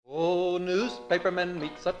newspapermen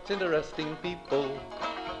meet such interesting people.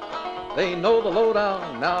 They know the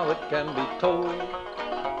lowdown, now it can be told.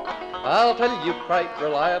 I'll tell you quite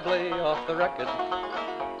reliably off the record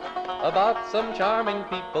about some charming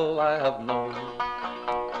people I have known.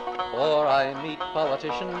 For I meet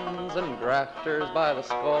politicians and grafters by the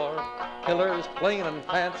score, killers plain and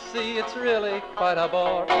fancy, it's really quite a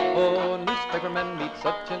bore. Oh, newspapermen meet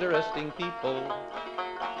such interesting people.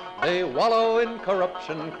 They wallow in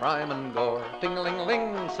corruption, crime and gore.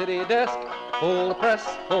 Ting-a-ling-ling, city desk, full the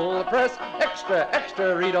press, extra,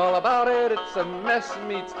 extra, read all about it, it's a mess,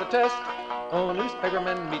 meets the test. Oh,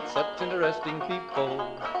 newspapermen meet such interesting people.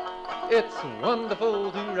 It's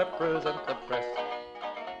wonderful to represent the press.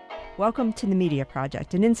 Welcome to the Media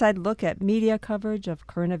Project, an inside look at media coverage of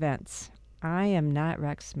current events. I am not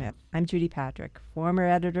Rex Smith. I'm Judy Patrick, former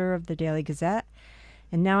editor of the Daily Gazette,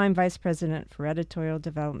 and now I'm vice president for Editorial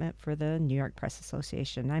Development for the New York Press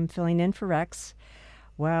Association. I'm filling in for Rex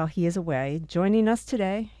while he is away. Joining us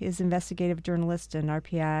today is investigative journalist and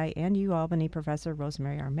RPI and UAlbany professor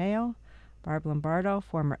Rosemary Armao, Barb Lombardo,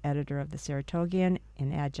 former editor of the Saratogian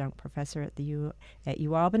and adjunct professor at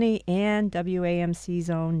UAlbany, and WAMC's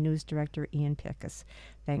own news director Ian Pickus.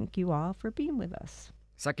 Thank you all for being with us.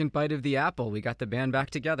 Second bite of the apple. We got the band back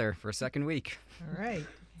together for a second week. All right.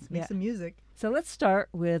 Let's make some music. So let's start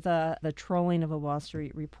with the trolling of a Wall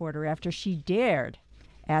Street reporter after she dared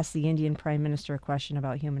ask the Indian Prime Minister a question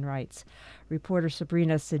about human rights. Reporter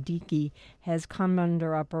Sabrina Siddiqui has come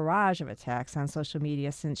under a barrage of attacks on social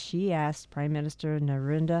media since she asked Prime Minister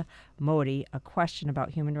Narendra Modi a question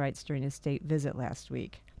about human rights during his state visit last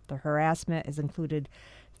week. The harassment has included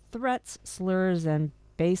threats, slurs, and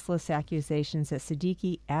baseless accusations that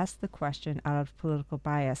Siddiqui asked the question out of political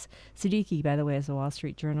bias. Siddiqui, by the way, is a Wall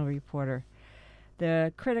Street Journal reporter.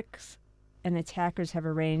 The critics and attackers have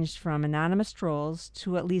arranged from anonymous trolls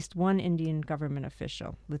to at least one Indian government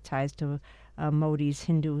official with ties to Modi's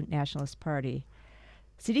Hindu Nationalist Party.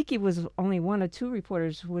 Siddiqui was only one of two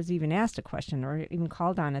reporters who was even asked a question or even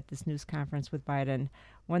called on at this news conference with Biden,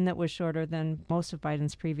 one that was shorter than most of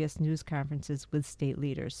Biden's previous news conferences with state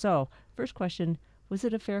leaders. So, first question, was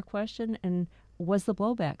it a fair question, and was the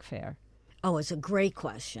blowback fair? Oh, it's a great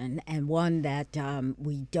question, and one that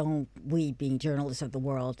we being journalists of the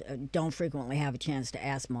world, don't frequently have a chance to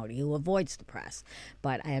ask Modi, who avoids the press.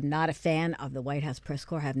 But I am not a fan of the White House press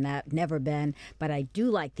corps, have never been, but I do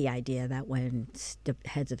like the idea that when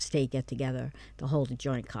heads of state get together, they'll hold a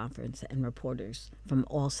joint conference and reporters from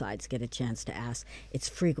all sides get a chance to ask. It's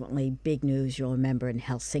frequently big news. You'll remember in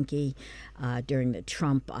Helsinki during the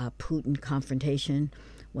Trump-Putin confrontation,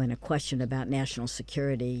 when a question about national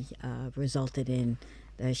security resulted in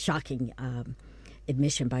the shocking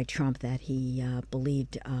admission by Trump that he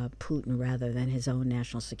believed Putin rather than his own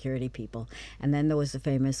national security people. And then there was the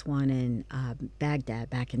famous one in Baghdad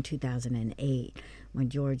back in 2008 when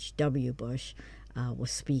George W. Bush was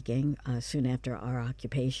speaking soon after our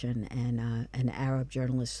occupation, and an Arab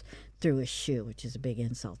journalist threw a shoe, which is a big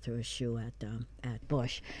insult, threw a shoe at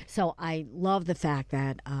Bush. So I love the fact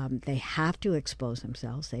that they have to expose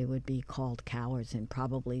themselves. They would be called cowards and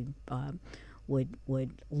probably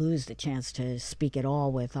would lose the chance to speak at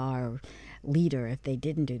all with our leader if they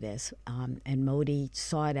didn't do this. And Modi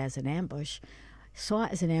saw it as an ambush,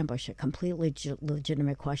 a completely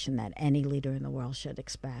legitimate question that any leader in the world should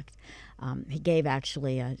expect. He gave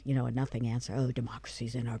actually a nothing answer. Oh,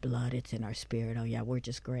 democracy's in our blood, it's in our spirit. Oh yeah, we're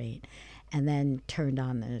just great. And then turned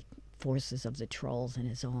on the forces of the trolls in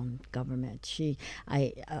his own government.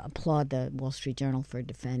 I applaud the Wall Street Journal for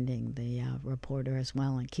defending the reporter as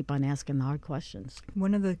well and keep on asking the hard questions.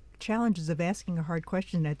 One of the challenges of asking a hard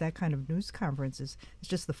question at that kind of news conference is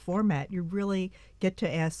just the format. You really get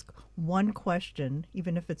to ask one question,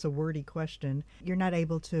 even if it's a wordy question. You're not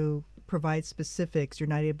able to provide specifics. You're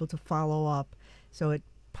not able to follow up. So it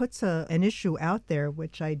puts an issue out there,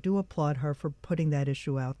 which I do applaud her for putting that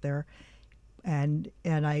issue out there. And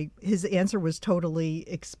his answer was totally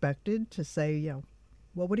expected to say,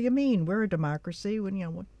 well, what do you mean? We're a democracy. When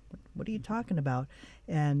what are you talking about?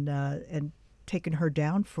 And taking her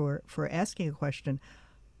down for asking a question.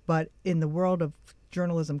 But in the world of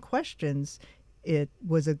journalism questions, it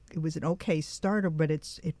was an okay starter, but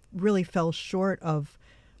it really fell short of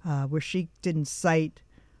where she didn't cite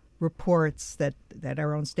reports that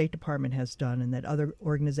our own State Department has done and that other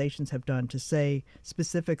organizations have done to say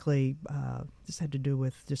specifically this had to do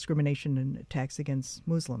with discrimination and attacks against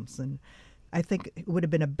Muslims. And I think it would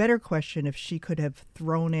have been a better question if she could have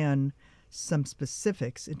thrown in some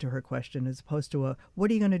specifics into her question as opposed to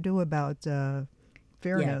what are you going to do about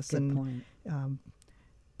fairness? Yeah, good point.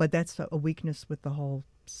 But that's a weakness with the whole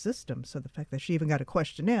system. So the fact that she even got a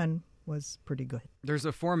question in was pretty good. There's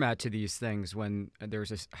a format to these things when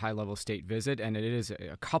there's a high-level state visit, and it is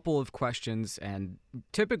a couple of questions, and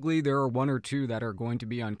typically there are one or two that are going to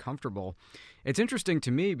be uncomfortable. It's interesting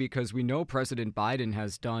to me because we know President Biden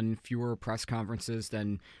has done fewer press conferences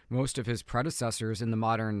than most of his predecessors in the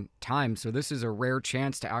modern time, so this is a rare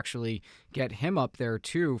chance to actually get him up there,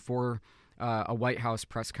 too, for a White House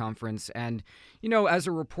press conference. And, as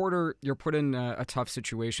a reporter, you're put in a tough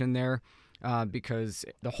situation there. Because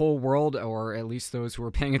the whole world, or at least those who are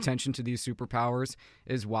paying attention to these superpowers,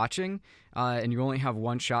 is watching, and you only have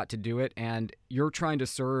one shot to do it, and you're trying to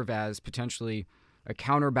serve as potentially a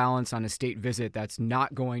counterbalance on a state visit that's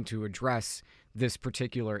not going to address this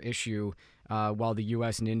particular issue while the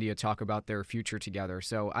U.S. and India talk about their future together.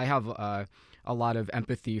 So I have a lot of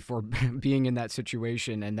empathy for being in that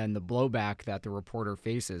situation, and then the blowback that the reporter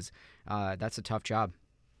faces. That's a tough job.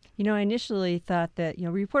 I initially thought that,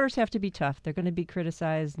 reporters have to be tough. They're going to be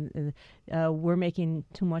criticized. We're making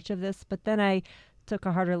too much of this. But then I took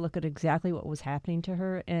a harder look at exactly what was happening to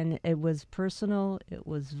her, and it was personal. It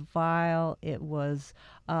was vile. It was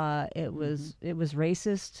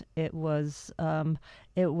racist. It was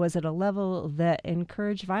at a level that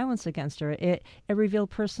encouraged violence against her. It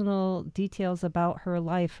revealed personal details about her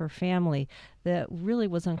life, her family, that really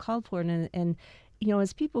was uncalled for. And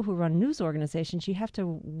as people who run news organizations, you have to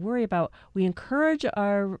worry about, we encourage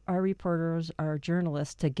our reporters, our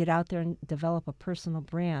journalists to get out there and develop a personal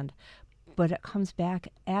brand, but it comes back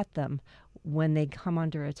at them when they come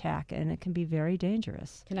under attack, and it can be very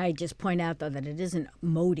dangerous. Can I just point out, though, that it isn't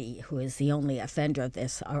Modi who is the only offender of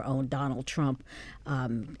this. Our own Donald Trump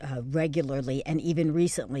regularly, and even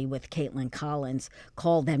recently with Caitlin Collins,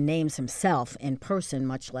 called them names himself in person,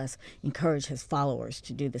 much less encourage his followers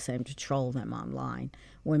to do the same, to troll them online.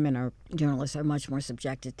 Journalists are much more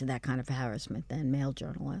subjected to that kind of harassment than male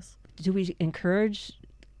journalists. Do we encourage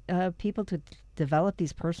people to develop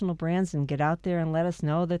these personal brands and get out there and let us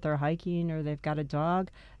know that they're hiking or they've got a dog,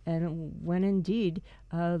 and when indeed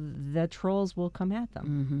the trolls will come at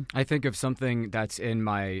them? I think of something that's in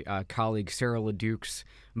my colleague Sarah LeDuc's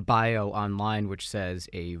bio online, which says,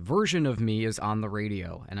 a version of me is on the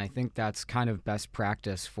radio. And I think that's kind of best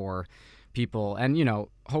practice for people. And,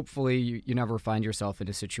 hopefully you never find yourself in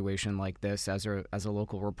a situation like this as a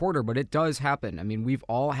local reporter, but it does happen. I mean, we've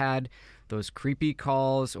all had those creepy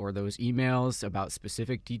calls or those emails about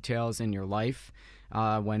specific details in your life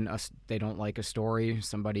when they don't like a story,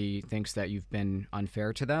 somebody thinks that you've been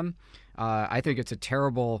unfair to them. I think it's a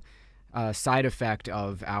terrible side effect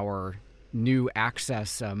of our new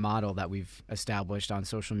access model that we've established on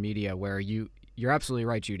social media, where you're absolutely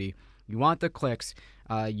right, Judy. You want the clicks.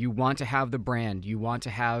 You want to have the brand. You want to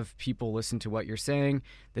have people listen to what you're saying.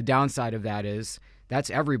 The downside of that is that's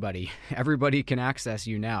everybody. Everybody can access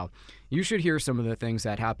you now. You should hear some of the things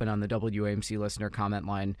that happen on the WAMC listener comment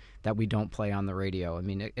line that we don't play on the radio. I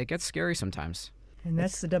mean, it gets scary sometimes. And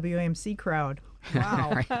that's the WAMC crowd.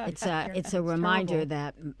 Wow. It's a reminder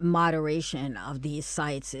that moderation of these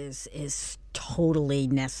sites is totally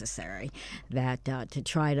necessary. That to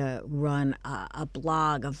try to run a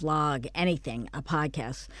blog, a vlog, anything, a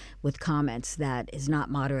podcast with comments that is not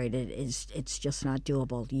moderated it's just not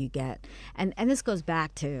doable. You get and this goes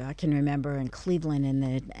back to, I can remember in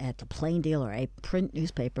Cleveland at the Plain Dealer, a print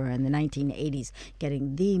newspaper in the 1980s,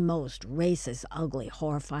 getting the most racist, ugly,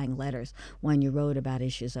 horrifying letters when you wrote about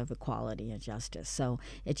issues of equality and justice. So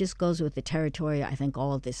it just goes with the territory. I think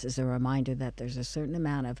all of this is a reminder that there's a certain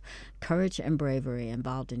amount of courage and bravery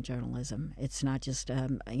involved in journalism. It's not just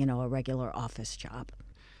a regular office job.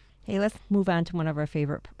 Hey, let's move on to one of our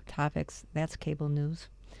favorite topics. That's cable news.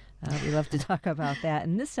 We love to talk about that.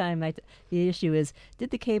 And this time, the issue is,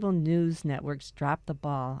 did the cable news networks drop the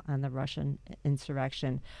ball on the Russian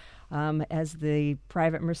insurrection? As the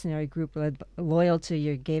private mercenary group loyal to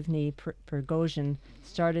Yevgeny Prigozhin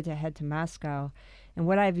started to head to Moscow, and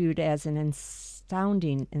what I viewed as an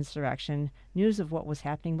astounding insurrection, news of what was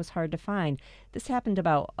happening was hard to find. This happened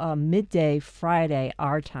about midday Friday,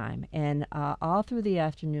 our time, and all through the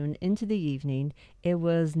afternoon into the evening, it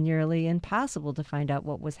was nearly impossible to find out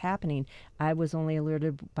what was happening. I was only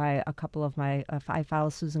alerted by a couple of I follow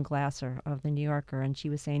Susan Glasser of The New Yorker, and she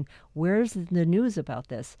was saying, where's the news about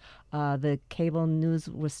this? The cable news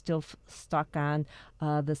was still stuck on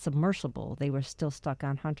the submersible. They were still stuck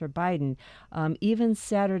on Hunter Biden. Even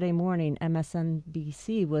Saturday morning,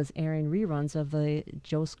 MSNBC was airing reruns of the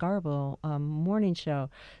Joe Scarborough morning show.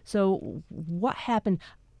 So what happened?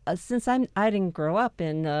 Since I didn't grow up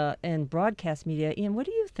in broadcast media, Ian, what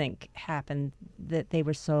do you think happened that they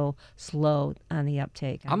were so slow on the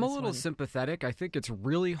uptake? I'm a little sympathetic. I think it's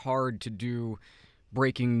really hard to do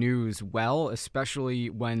breaking news well, especially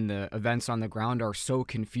when the events on the ground are so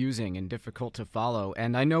confusing and difficult to follow.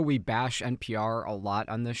 And I know we bash NPR a lot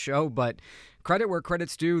on this show, but credit where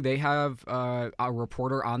credit's due. They have a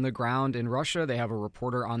reporter on the ground in Russia. They have a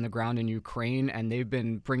reporter on the ground in Ukraine, and they've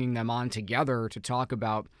been bringing them on together to talk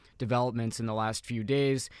about developments in the last few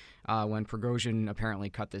days when Prigozhin apparently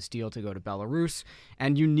cut this deal to go to Belarus.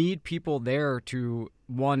 And you need people there to,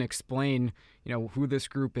 one, explain, who this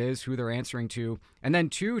group is, who they're answering to, and then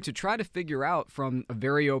two, to try to figure out from a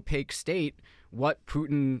very opaque state what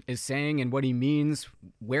Putin is saying and what he means.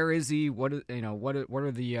 Where is he? What are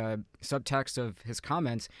the subtext of his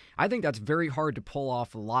comments? I think that's very hard to pull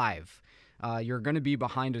off live. You're going to be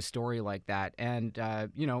behind a story like that, and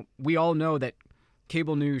we all know that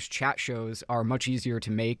cable news chat shows are much easier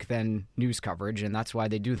to make than news coverage, and that's why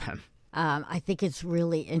they do them. I think it's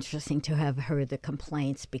really interesting to have heard the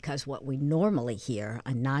complaints, because what we normally hear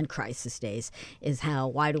on non-crisis days is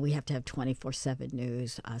why do we have to have 24/7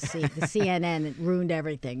 news? The CNN ruined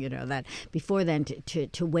everything, that before then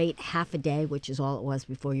to wait half a day, which is all it was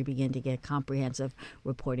before you begin to get comprehensive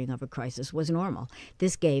reporting of a crisis, was normal.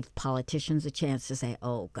 This gave politicians a chance to say,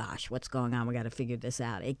 oh gosh, what's going on? We got to figure this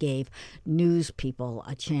out. It gave news people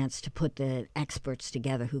a chance to put the experts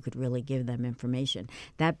together who could really give them information.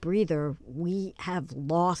 That breather we have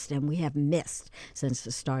lost and we have missed since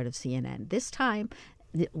the start of CNN. This time,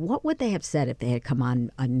 what would they have said if they had come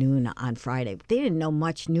on noon on Friday? They didn't know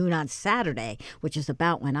much noon on Saturday, which is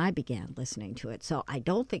about when I began listening to it. So I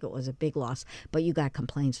don't think it was a big loss. But you got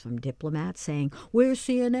complaints from diplomats saying, where's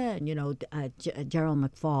CNN? Gerald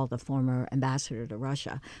McFall, the former ambassador to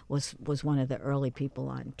Russia, was one of the early people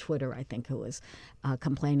on Twitter, I think, who was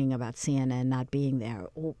complaining about CNN not being there.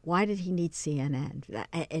 Why did he need CNN?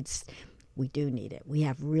 We do need it. We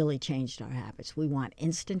have really changed our habits. We want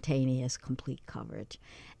instantaneous, complete coverage.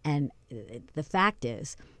 And the fact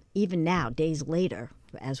is, even now, days later,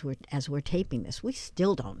 as we're taping this, we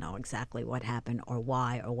still don't know exactly what happened or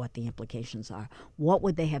why or what the implications are. What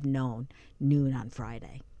would they have known noon on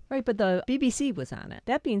Friday? Right, but the BBC was on it.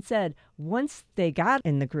 That being said, once they got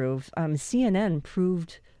in the groove, CNN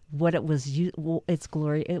proved what it was, its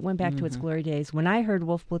glory. It went back to its glory days. When I heard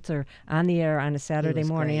Wolf Blitzer on the air on a Saturday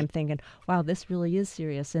morning, I'm thinking, wow, this really is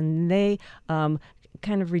serious. And they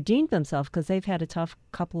kind of redeemed themselves because they've had a tough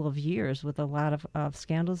couple of years with a lot of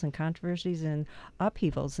scandals and controversies and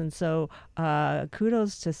upheavals. And so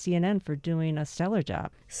kudos to CNN for doing a stellar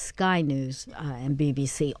job. Sky News and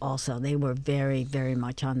BBC also, they were very, very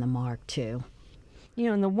much on the mark too.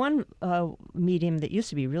 And the one medium that used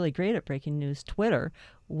to be really great at breaking news, Twitter,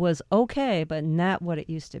 was okay, but not what it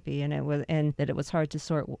used to be, and it was hard to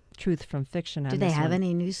sort truth from fiction. Do they have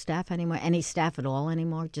any news staff anymore? Any staff at all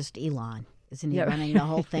anymore? Just Elon. Isn't he running the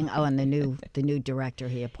whole thing? Oh, and the new director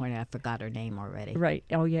he appointed, I forgot her name already. Right.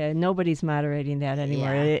 Oh, yeah. Nobody's moderating that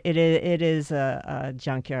anymore. Yeah. It is a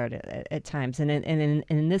junkyard at times. And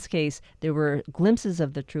in this case, there were glimpses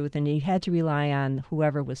of the truth, and you had to rely on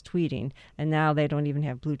whoever was tweeting. And now they don't even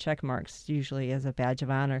have blue check marks, usually as a badge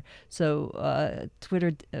of honor. So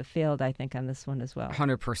Twitter failed, I think, on this one as well.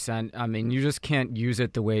 100%. I mean, you just can't use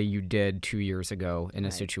it the way you did 2 years ago in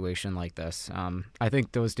a situation like this. I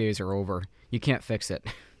think those days are over. You can't fix it.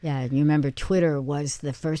 Yeah, you remember Twitter was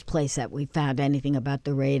the first place that we found anything about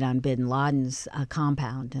the raid on bin Laden's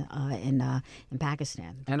compound in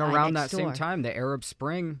Pakistan. And around that same time, the Arab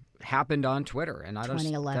Spring happened on Twitter. And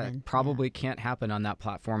 2011. That probably can't happen on that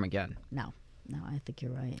platform again. No, I think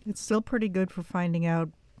you're right. It's still pretty good for finding out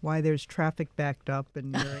why there's traffic backed up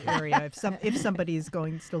in your area if somebody's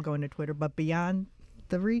still going to Twitter. But beyond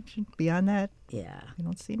the region, beyond that, you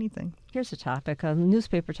don't see anything. Here's a topic, a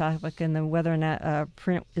newspaper topic, and then whether or not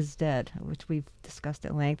print is dead, which we've discussed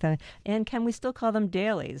at length. And can we still call them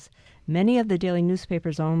dailies? Many of the daily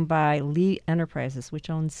newspapers owned by Lee Enterprises, which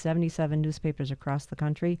owns 77 newspapers across the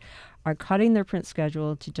country, are cutting their print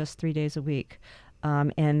schedule to just 3 days a week.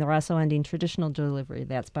 And they're also ending traditional delivery.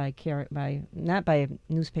 That's not by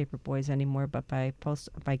newspaper boys anymore, but by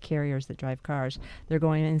carriers that drive cars. They're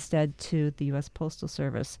going instead to the U.S. Postal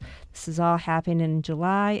Service. This is all happening in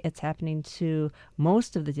July. It's happening to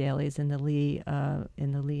most of the dailies in the Lee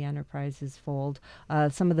Enterprises fold.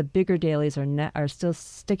 Some of the bigger dailies are still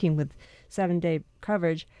sticking with 7-day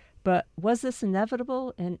coverage. But was this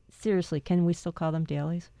inevitable? And seriously, can we still call them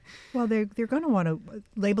dailies? Well, they're going to want to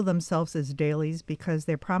label themselves as dailies because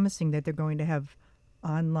they're promising that they're going to have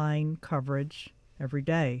online coverage every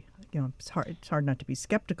day. It's hard not to be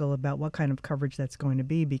skeptical about what kind of coverage that's going to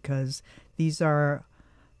be because these are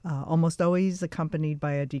almost always accompanied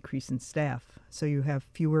by a decrease in staff. So you have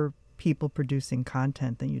fewer people producing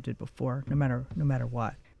content than you did before, no matter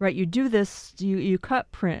what. Right, you do this, you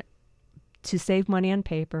cut print to save money on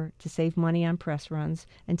paper, to save money on press runs,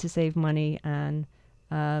 and to save money on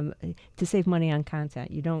content.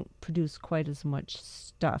 You don't produce quite as much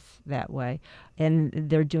stuff that way, and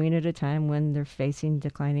they're doing it at a time when they're facing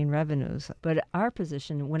declining revenues. But our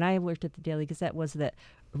position, when I worked at the Daily Gazette, was that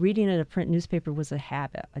reading a print newspaper was a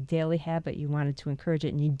habit, a daily habit. You wanted to encourage it,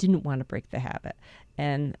 and you didn't want to break the habit.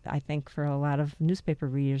 And I think for a lot of newspaper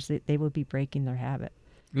readers, they would be breaking their habit.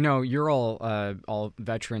 You know, you're all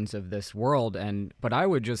veterans of this world, but I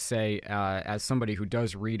would just say, as somebody who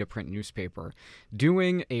does read a print newspaper,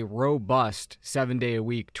 doing a robust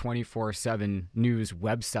 7-day-a-week, 24/7 news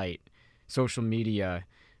website, social media,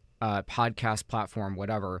 podcast platform,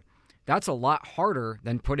 whatever, that's a lot harder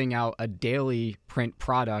than putting out a daily print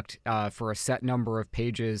product for a set number of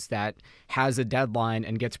pages that has a deadline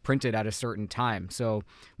and gets printed at a certain time. So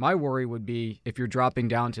my worry would be, if you're dropping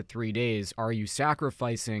down to 3 days, are you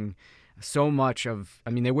sacrificing so much of, I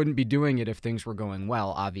mean, they wouldn't be doing it if things were going well,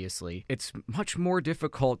 obviously. It's much more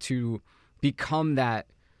difficult to become that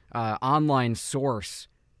online source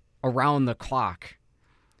around the clock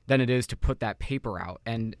than it is to put that paper out.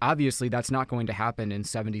 And obviously that's not going to happen in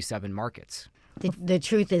 77 markets. The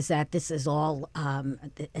truth is that this is all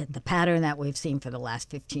the pattern that we've seen for the last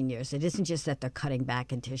 15 years. It isn't just that they're cutting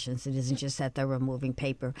back editions. It isn't just that they're removing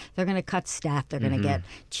paper. They're going to cut staff. They're going to get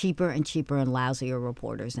cheaper and cheaper and lousier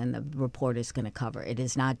reporters, and the report is going to cover. It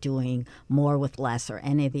is not doing more with less or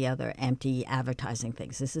any of the other empty advertising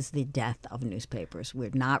things. This is the death of newspapers.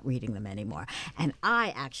 We're not reading them anymore. And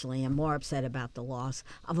I actually am more upset about the loss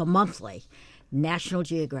of a monthly. National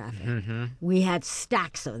Geographic. We had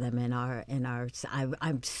stacks of them in our.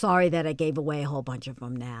 I'm sorry that I gave away a whole bunch of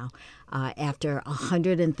them now. After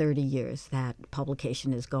 130 years, that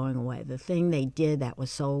publication is going away. The thing they did that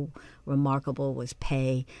was so remarkable was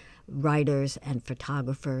pay writers and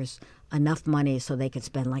photographers enough money so they could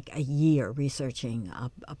spend like a year researching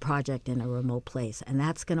a project in a remote place. And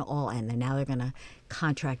that's going to all end. And now they're going to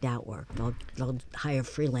contract out work. They'll hire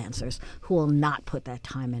freelancers who will not put that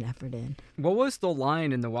time and effort in. What was the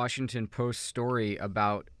line in the Washington Post story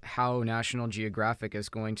about how National Geographic is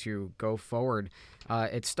going to go forward?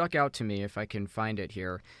 It stuck out to me, if I can find it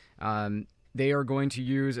here. They are going to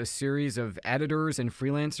use a series of editors and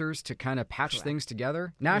freelancers to kind of patch things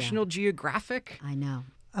together. National Geographic? I know.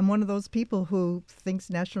 I'm one of those people who thinks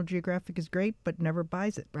National Geographic is great but never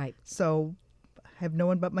buys it. Right. So I have no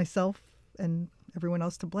one but myself and everyone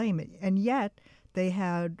else to blame. And yet they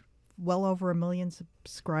had well over 1 million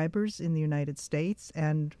subscribers in the United States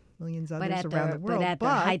and millions others around the world. But at the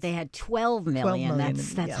height, they had 12 million. 12 million,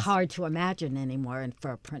 That's yes. hard to imagine anymore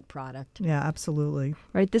for a print product. Yeah, absolutely.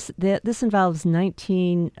 Right. This involves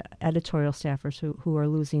 19 editorial staffers who are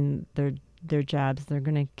losing their jobs. They're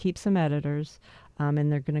going to keep some editors.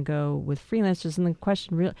 And they're going to go with freelancers. And the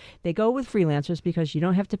question, they go with freelancers because you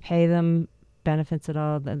don't have to pay them benefits at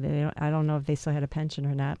all. I don't know if they still had a pension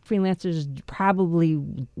or not. Freelancers probably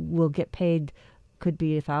will get paid, could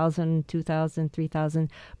be $1,000, $2,000, $3,000.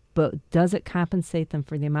 But does it compensate them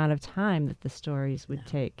for the amount of time that the stories would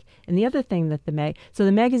take? And the other thing that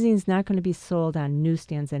the magazine's not going to be sold on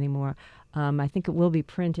newsstands anymore. I think it will be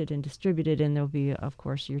printed and distributed, and there'll be, of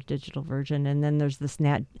course, your digital version. And then there's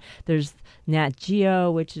Nat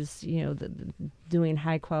Geo, which is doing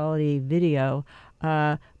high quality video.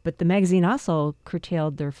 But the magazine also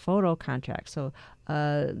curtailed their photo contract,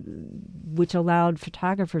 which allowed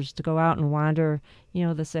photographers to go out and wander,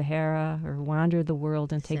 the Sahara or wander the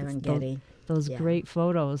world and take those great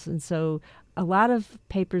photos. And so a lot of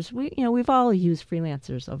papers, we've all used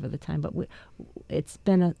freelancers over the time, but it's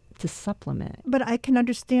been to supplement. But I can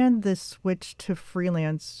understand this switch to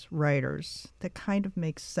freelance writers. That kind of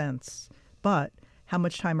makes sense. But how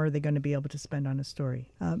much time are they going to be able to spend on a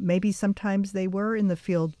story? Maybe sometimes they were in the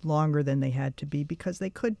field longer than they had to be because they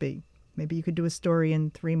could be. Maybe you could do a story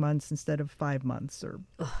in 3 months instead of 5 months.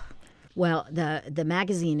 Well, the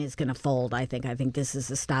magazine is going to fold, I think. I think this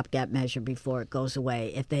is a stopgap measure before it goes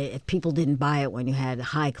away. If people didn't buy it when you had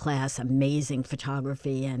high-class, amazing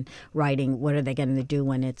photography and writing, what are they going to do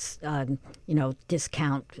when it's,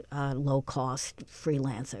 discount, low-cost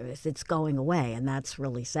freelancers? It's going away, and that's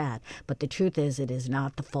really sad. But the truth is it is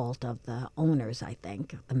not the fault of the owners, I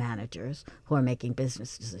think, the managers who are making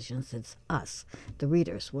business decisions. It's us, the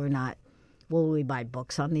readers. We're not. Will we buy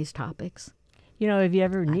books on these topics? If you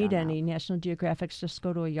ever need any National Geographics, just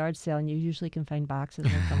go to a yard sale, and you usually can find boxes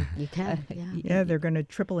of them. You can, Yeah, they're going to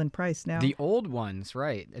triple in price now. The old ones,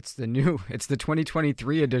 right. It's the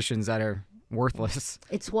 2023 editions that are worthless.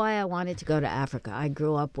 It's why I wanted to go to Africa. I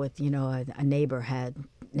grew up with, a neighbor had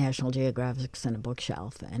National Geographics in a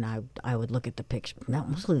bookshelf, and I would look at the pictures,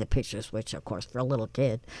 mostly the pictures, which, of course, for a little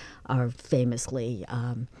kid, are famously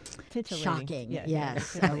shocking. Yeah,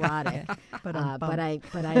 yes, yeah. erotic. But I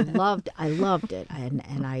loved it,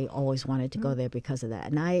 and I always wanted to go there because of that.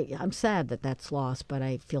 And I'm sad that that's lost, but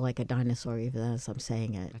I feel like a dinosaur even as I'm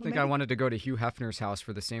saying it. I think I wanted to go to Hugh Hefner's house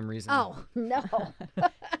for the same reason. Oh no.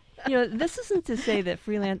 This isn't to say that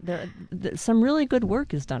some really good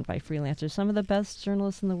work is done by freelancers. Some of the best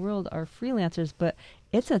journalists in the world are freelancers, but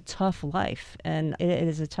it's a tough life, and it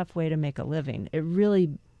is a tough way to make a living. It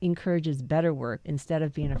really encourages better work instead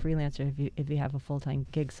of being a freelancer if you have a full-time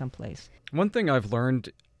gig someplace. One thing I've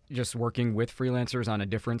learned just working with freelancers on a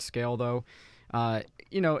different scale, though,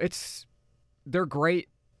 they're great.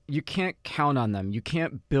 You can't count on them. You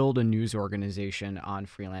can't build a news organization on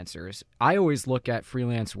freelancers. I always look at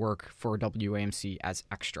freelance work for WAMC as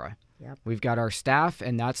extra. Yep. We've got our staff,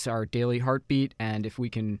 and that's our daily heartbeat. And if we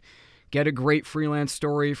can get a great freelance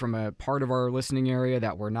story from a part of our listening area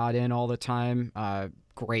that we're not in all the time,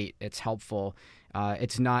 great. It's helpful.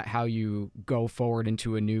 It's not how you go forward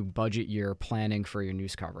into a new budget year planning for your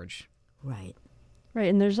news coverage. Right. Right,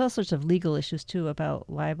 and there's all sorts of legal issues, too, about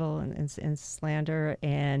libel and slander,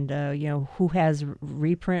 and, who has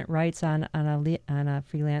reprint rights on a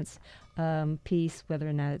freelance piece, whether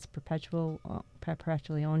or not it's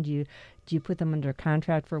perpetually owned. Do you put them under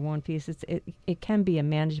contract for one piece? It can be a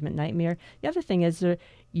management nightmare. The other thing is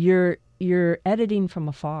you're editing from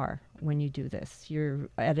afar when you do this. You're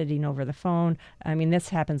editing over the phone. I mean, this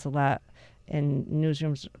happens a lot in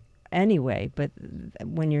newsrooms anyway, but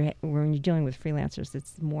when you're dealing with freelancers,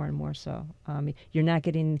 it's more and more so. You're not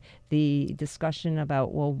getting the discussion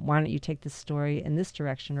about, well, why don't you take this story in this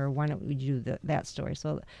direction, or why don't we do that story?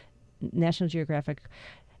 So National Geographic,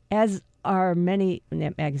 as are many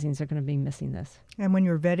magazines, are going to be missing this. And when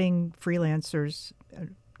you're vetting freelancers,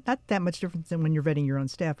 not that much different than when you're vetting your own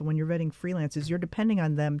staff, but when you're vetting freelancers, you're depending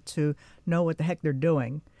on them to know what the heck they're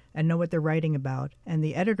doing and know what they're writing about. And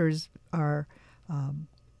the editors are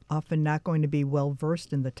often not going to be well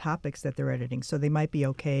versed in the topics that they're editing, so they might be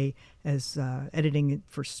okay as editing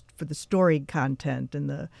for the story content and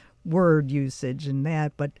the word usage and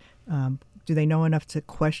that, but do they know enough to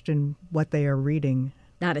question what they are reading?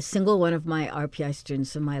 Not a single one of my RPI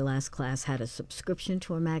students in my last class had a subscription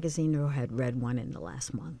to a magazine or had read one in the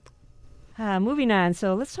last month. Moving on,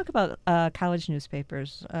 so let's talk about college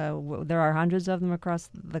newspapers. There are hundreds of them across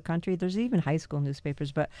the country. There's even high school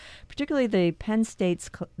newspapers, but particularly the Penn State's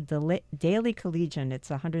Daily Collegian. It's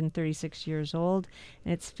 136 years old,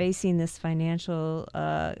 and it's facing this financial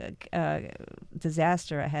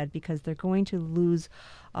disaster ahead because they're going to lose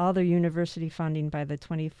all their university funding by the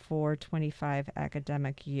 24-25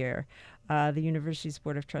 academic year. The university's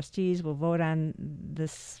Board of Trustees will vote on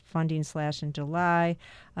this funding slash in July.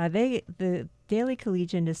 The Daily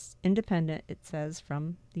Collegian is independent, it says,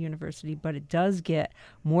 from the university, but it does get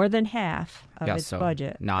more than half of its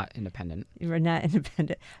budget. Not independent. You're not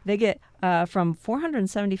independent. They get from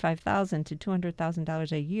 $475,000 to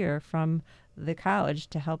 $200,000 a year from the college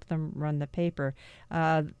to help them run the paper.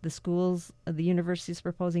 The university is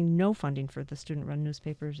proposing no funding for the student-run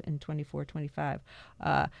newspapers in 24-25.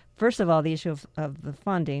 First of all, the issue of the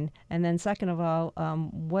funding, and then second of all,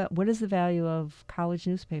 what is the value of college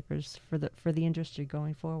newspapers for the industry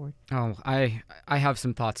going forward? Oh, I have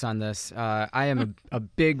some thoughts on this. I am a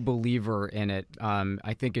big believer in it.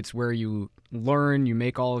 I think it's where you learn, you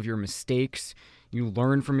make all of your mistakes. You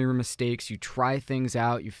learn from your mistakes, you try things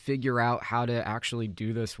out, you figure out how to actually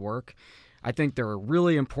do this work. I think they're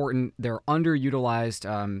really important. They're underutilized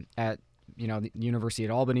at the University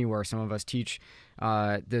at Albany, where some of us teach.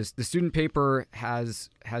 The student paper has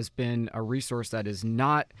been a resource that is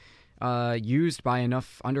not used by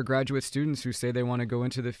enough undergraduate students who say they want to go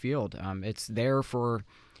into the field. It's there for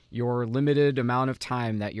your limited amount of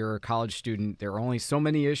time that you're a college student. There are only so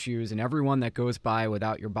many issues, and every one that goes by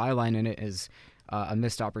without your byline in it is a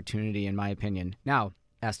missed opportunity, in my opinion. Now,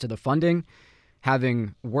 as to the funding,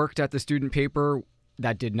 having worked at the student paper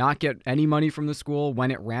that did not get any money from the school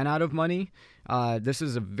when it ran out of money, this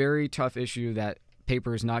is a very tough issue that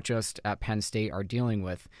papers, not just at Penn State, are dealing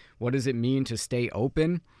with. What does it mean to stay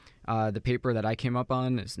open? The paper that I came up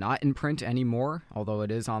on is not in print anymore, although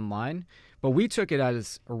it is online. But we took it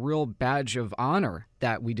as a real badge of honor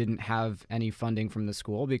that we didn't have any funding from the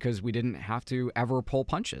school because we didn't have to ever pull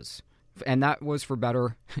punches. And that was for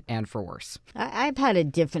better and for worse. I've had a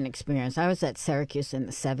different experience. I was at Syracuse in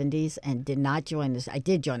the 70s and did not join this. I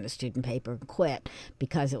did join the student paper and quit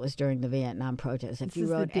because it was during the Vietnam protests. This is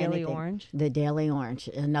the Daily Orange? The Daily Orange,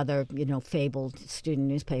 another, fabled student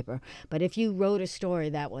newspaper. But if you wrote a story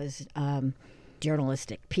that was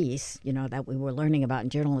journalistic piece, that we were learning about in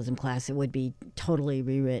journalism class, it would be totally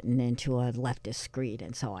rewritten into a leftist screed,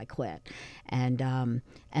 and so I quit. And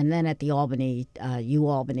then at the Albany,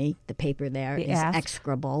 UAlbany, the paper there is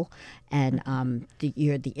execrable, and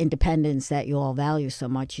the independence that you all value so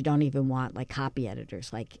much, you don't even want like copy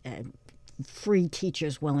editors, like free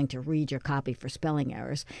teachers willing to read your copy for spelling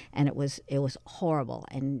errors, and it was horrible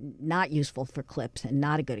and not useful for clips and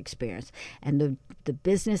not a good experience. And the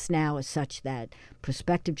business now is such that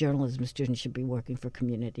prospective journalism students should be working for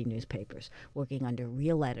community newspapers, working under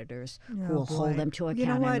real editors who will hold them to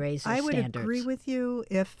account and raise their standards. I would agree with you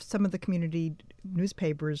if some of the community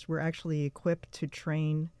newspapers were actually equipped to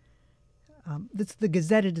train. The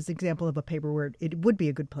Gazette is an example of a paper where it would be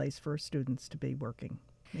a good place for students to be working.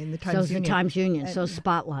 In the Times Union. The Times Union, so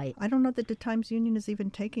Spotlight. I don't know that the Times Union is even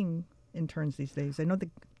taking interns these days. I know the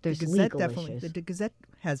Gazette definitely. The Gazette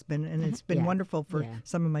has been, and it's been wonderful for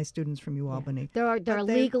some of my students from UAlbany. There are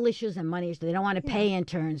legal issues and money issues. They don't want to pay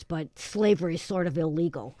interns, but slavery is sort of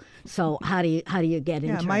illegal. So how do you get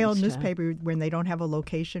interns? Yeah, my old newspaper, when they don't have a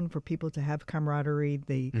location for people to have camaraderie,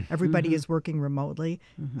 everybody is working remotely.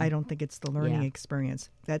 I don't think it's the learning experience.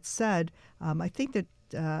 That said, I think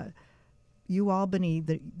that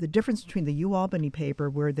UAlbany, the difference between the UAlbany paper,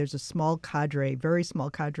 where there's a small cadre, very small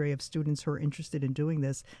cadre of students who are interested in doing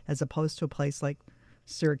this, as opposed to a place like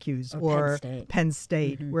Syracuse or Penn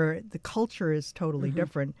State, where the culture is totally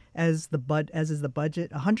different, as is the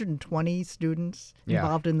budget. 120 students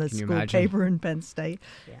involved in the school paper in Penn State.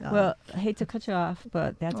 Well, I hate to cut you off,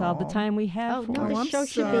 but that's all the time we have. The show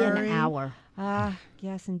should be an hour.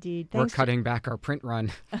 Yes, indeed. We're cutting back our print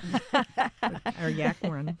run. Our yak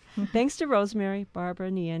run. Thanks to Rosemary, Barbara,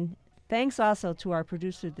 and Ian. Thanks also to our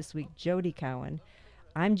producer this week, Jody Cowan.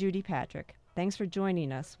 I'm Judy Patrick. Thanks for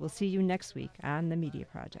joining us. We'll see you next week on The Media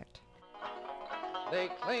Project.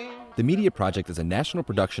 The Media Project is a national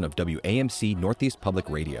production of WAMC Northeast Public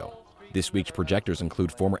Radio. This week's projectors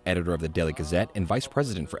include former editor of the Daily Gazette and vice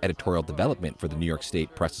president for editorial development for the New York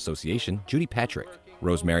State Press Association, Judy Patrick;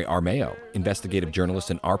 Rosemary Armao, investigative journalist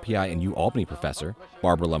and RPI and UAlbany professor;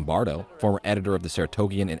 Barbara Lombardo, former editor of the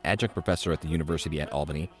Saratogian and adjunct professor at the University at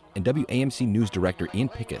Albany; and WAMC news director Ian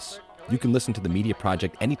Pickus. You can listen to the Media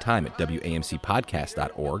Project anytime at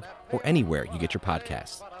WAMCpodcast.org or anywhere you get your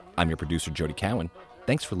podcasts. I'm your producer, Jody Cowan.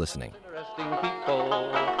 Thanks for listening. Interesting people.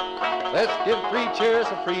 Let's give 3 cheers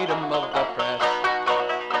for freedom of the press.